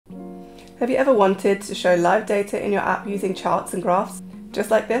Have you ever wanted to show live data in your app using charts and graphs,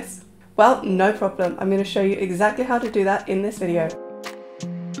 just like this? Well, no problem. I'm going to show you exactly how to do that in this video.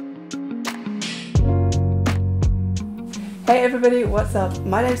 Hey everybody, what's up?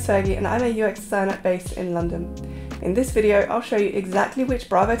 My name's Fergie and I'm a UX designer based in London. In this video, I'll show you exactly which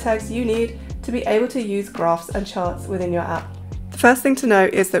Bravo tags you need to be able to use graphs and charts within your app. The first thing to know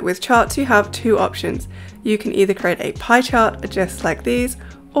is that with charts you have two options. You can either create a pie chart just like these,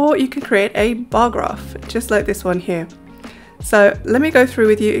 or you can create a bar graph just like this one here. So let me go through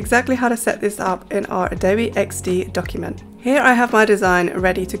with you exactly how to set this up in our Adobe XD document. Here I have my design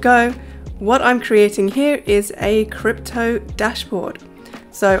ready to go. What I'm creating here is a crypto dashboard.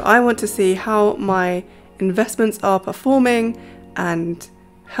 So I want to see how my investments are performing and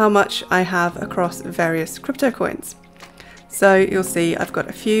how much I have across various crypto coins. So you'll see I've got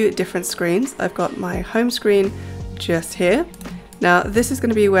a few different screens. I've got my home screen just here. Now this is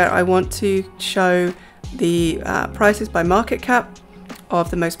going to be where I want to show the prices by market cap of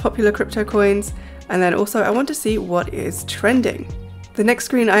the most popular crypto coins, and then also I want to see what is trending. The next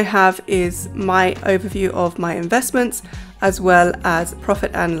screen I have is my overview of my investments as well as profit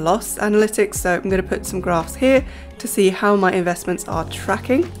and loss analytics. So I'm going to put some graphs here to see how my investments are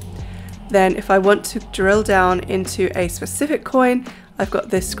tracking. Then if I want to drill down into a specific coin, I've got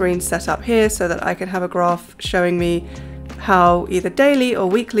this screen set up here so that I can have a graph showing me how either daily or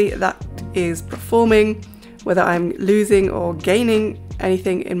weekly that is performing, whether I'm losing or gaining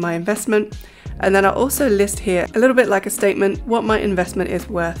anything in my investment. And then I'll also list here a little bit like a statement what my investment is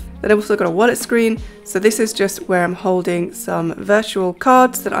worth. Then I've also got a wallet screen. So this is just where I'm holding some virtual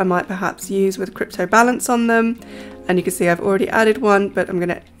cards that I might perhaps use with crypto balance on them. And you can see I've already added one, but I'm going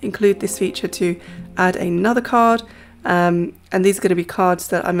to include this feature to add another card. And these are going to be cards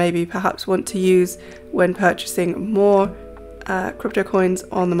that I maybe perhaps want to use when purchasing more crypto coins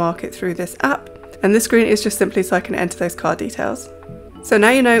on the market through this app. And this screen is just simply so I can enter those card details. So now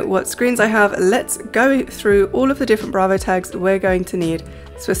you know what screens I have, let's go through all of the different Bravo tags we're going to need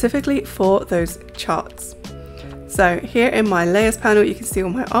specifically for those charts. So here in my layers panel, you can see all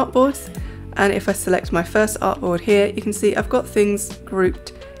my artboards. And if I select my first artboard here, you can see I've got things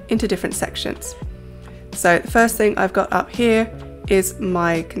grouped into different sections. So the first thing I've got up here is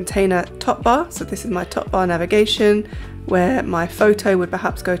my container top bar. So this is my top bar navigation, where my photo would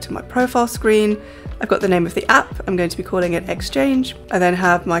perhaps go to my profile screen. I've got the name of the app, I'm going to be calling it Exchange. I then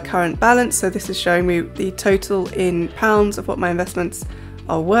have my current balance, so this is showing me the total in pounds of what my investments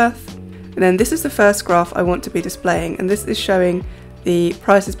are worth. And then this is the first graph I want to be displaying, and this is showing the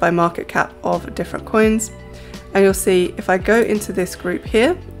prices by market cap of different coins. And you'll see if I go into this group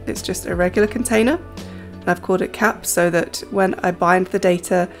here, it's just a regular container. And I've called it cap so that when I bind the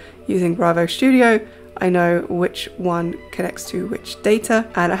data using Bravo Studio, I know which one connects to which data.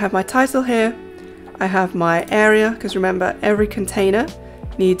 And I have my title here. I have my area, because remember every container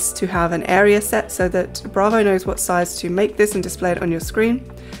needs to have an area set so that Bravo knows what size to make this and display it on your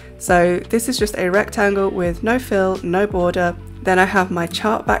screen. So this is just a rectangle with no fill, no border. Then I have my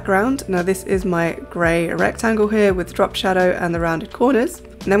chart background. Now this is my grey rectangle here with drop shadow and the rounded corners.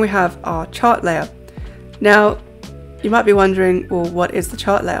 And then we have our chart layer. Now you might be wondering, well, what is the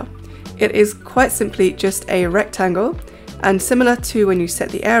chart layer? It is quite simply just a rectangle, and similar to when you set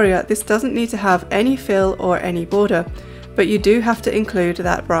the area, this doesn't need to have any fill or any border, but you do have to include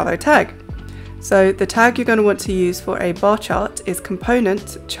that Bravo tag. So the tag you're going to want to use for a bar chart is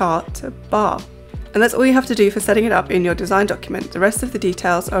component chart bar. And that's all you have to do for setting it up in your design document. The rest of the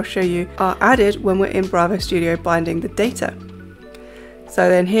details I'll show you are added when we're in Bravo Studio binding the data. So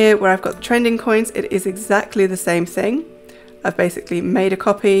then here where I've got the trending coins, it is exactly the same thing. I've basically made a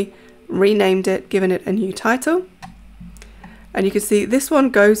copy, renamed it, given it a new title. And you can see this one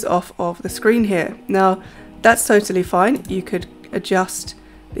goes off of the screen here. Now that's totally fine. You could adjust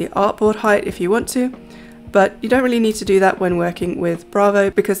the artboard height if you want to, but you don't really need to do that when working with Bravo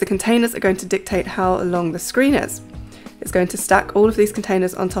because the containers are going to dictate how long the screen is. It's going to stack all of these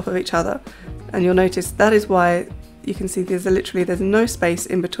containers on top of each other. And you'll notice that is why you can see there's no space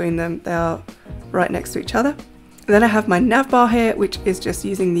in between them. They are right next to each other. And then I have my nav bar here, which is just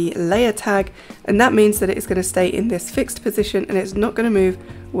using the layer tag, and that means that it is going to stay in this fixed position and it's not going to move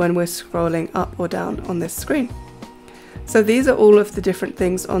when we're scrolling up or down on this screen. So these are all of the different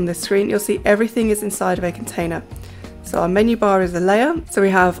things on this screen. You'll see everything is inside of a container. So our menu bar is a layer. So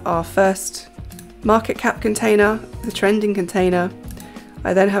we have our first market cap container, the trending container.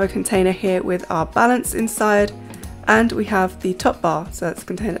 I then have a container here with our balance inside, and we have the top bar, so that's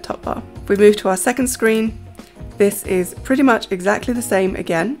container top bar. If we move to our second screen, this is pretty much exactly the same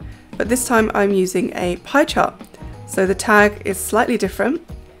again, but this time I'm using a pie chart. So the tag is slightly different.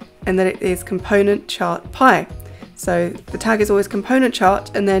 and then it is component chart pi. So the tag is always component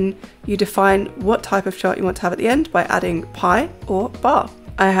chart, and then you define what type of chart you want to have at the end by adding pi or bar.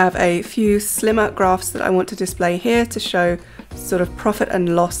 I have a few slimmer graphs that I want to display here to show sort of profit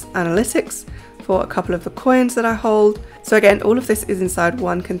and loss analytics for a couple of the coins that I hold. So again, all of this is inside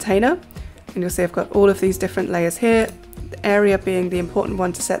one container, and you'll see I've got all of these different layers here, the area being the important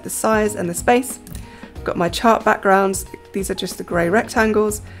one to set the size and the space. I've got my chart backgrounds, these are just the grey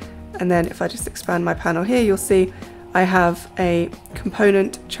rectangles, and then if I just expand my panel here, you'll see I have a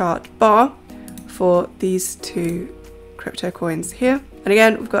component chart bar for these two crypto coins here. And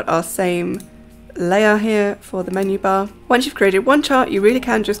again, we've got our same layer here for the menu bar. Once you've created one chart, you really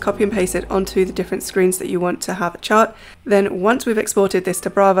can just copy and paste it onto the different screens that you want to have a chart. Then once we've exported this to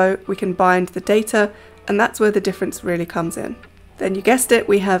Bravo, we can bind the data, and that's where the difference really comes in. Then you guessed it,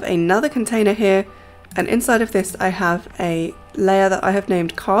 we have another container here, and inside of this I have a layer that I have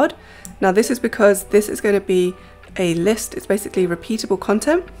named card. Now this is because this is going to be a list, it's basically repeatable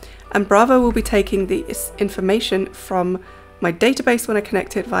content, and Bravo will be taking this information from my database when I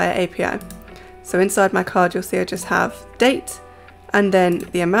connect it via API. So inside my card you'll see I just have date, and then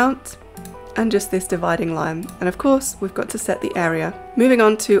the amount, and just this dividing line. And of course we've got to set the area. Moving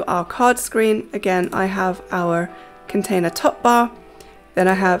on to our card screen, again I have our container top bar, then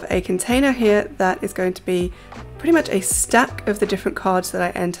I have a container here that is going to be pretty much a stack of the different cards that I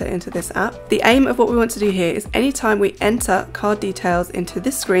enter into this app. The aim of what we want to do here is anytime we enter card details into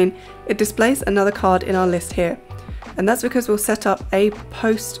this screen, it displays another card in our list here. And that's because we'll set up a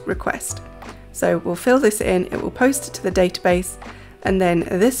post request. So we'll fill this in, it will post it to the database, and then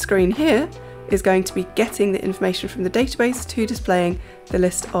this screen here is going to be getting the information from the database to displaying the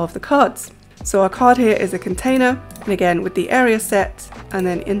list of the cards. So our card here is a container, and again with the area set, and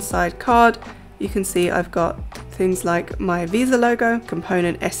then inside card you can see I've got things like my Visa logo,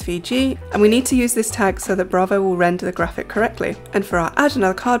 component SVG, and we need to use this tag so that Bravo will render the graphic correctly. And for our add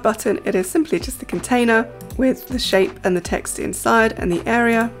another card button, it is simply just a container with the shape and the text inside and the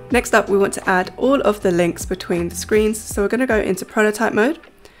area. Next up, we want to add all of the links between the screens, so we're going to go into prototype mode.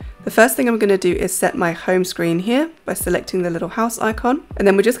 The first thing I'm going to do is set my home screen here by selecting the little house icon, and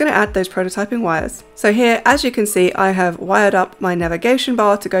then we're just going to add those prototyping wires. So here, as you can see, I have wired up my navigation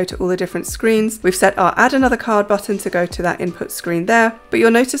bar to go to all the different screens. We've set our add another card button to go to that input screen there, but you'll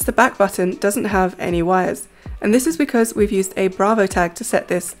notice the back button doesn't have any wires. And this is because we've used a Bravo tag to set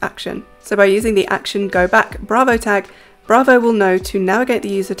this action. So by using the action go back Bravo tag, Bravo will know to navigate the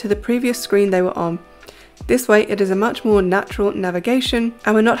user to the previous screen they were on. This way it is a much more natural navigation,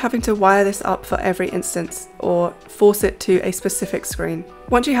 and we're not having to wire this up for every instance or force it to a specific screen.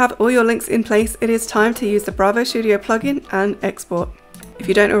 Once you have all your links in place, it is time to use the Bravo Studio plugin and export. If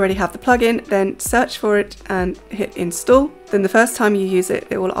you don't already have the plugin, then search for it and hit install. Then the first time you use it,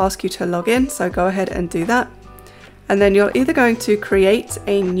 it will ask you to log in, so go ahead and do that. And then you're either going to create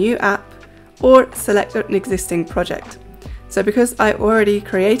a new app or select an existing project. So because I already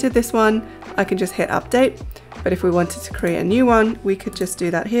created this one, I can just hit update, but if we wanted to create a new one, we could just do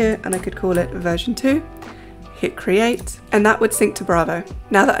that here, and I could call it version 2, hit create, and that would sync to Bravo.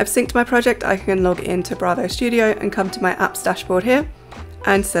 Now that I've synced my project, I can log into Bravo Studio and come to my apps dashboard here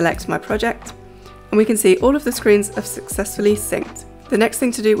and select my project, and we can see all of the screens have successfully synced. The next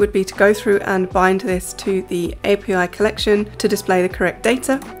thing to do would be to go through and bind this to the API collection to display the correct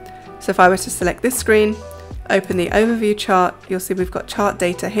data. So if I were to select this screen, open the overview chart, you'll see we've got chart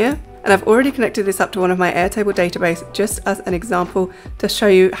data here. And I've already connected this up to one of my Airtable database just as an example to show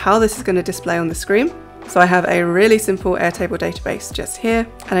you how this is going to display on the screen. So I have a really simple Airtable database just here,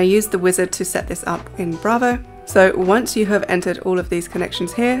 and I used the wizard to set this up in Bravo. So once you have entered all of these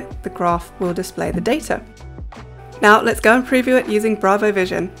connections here, the graph will display the data. Now let's go and preview it using Bravo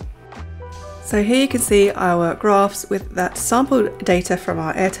Vision. So here you can see our graphs with that sample data from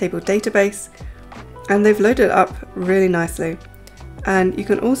our Airtable database, and they've loaded up really nicely. And you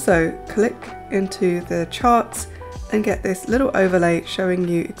can also click into the charts and get this little overlay showing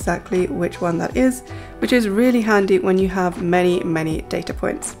you exactly which one that is, which is really handy when you have many data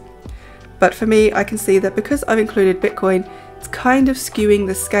points. But for me, I can see that because I've included Bitcoin, it's kind of skewing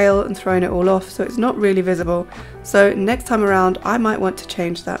the scale and throwing it all off, so it's not really visible. So next time around, I might want to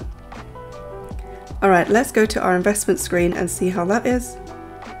change that. Alright, let's go to our investment screen and see how that is.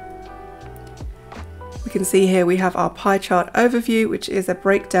 We can see here we have our pie chart overview, which is a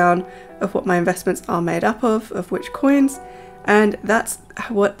breakdown of what my investments are made up of which coins, and that's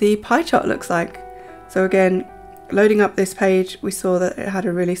what the pie chart looks like. So again, loading up this page, we saw that it had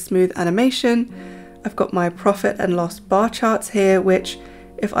a really smooth animation. I've got my profit and loss bar charts here, which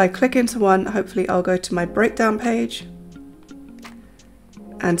if I click into one, hopefully I'll go to my breakdown page.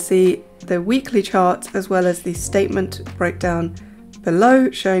 and see the weekly chart as well as the statement breakdown below,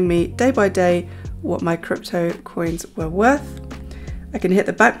 showing me day by day what my crypto coins were worth. I can hit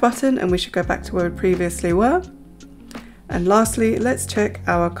the back button and we should go back to where we previously were. And lastly, let's check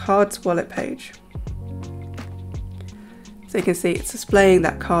our cards wallet page. So you can see it's displaying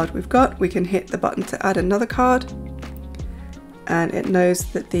that card we've got. We can hit the button to add another card, and it knows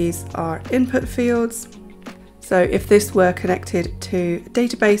that these are input fields. So if this were connected to a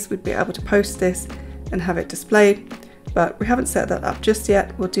database, we'd be able to post this and have it displayed, but we haven't set that up just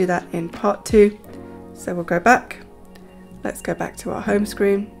yet. We'll do that in part 2. So we'll go back. Let's go back to our home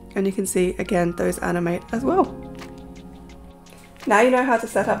screen, and you can see again those animate as well. Now you know how to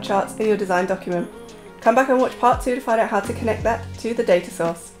set up charts in your design document. Come back and watch part 2 to find out how to connect that to the data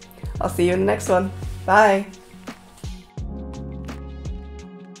source. I'll see you in the next one. Bye!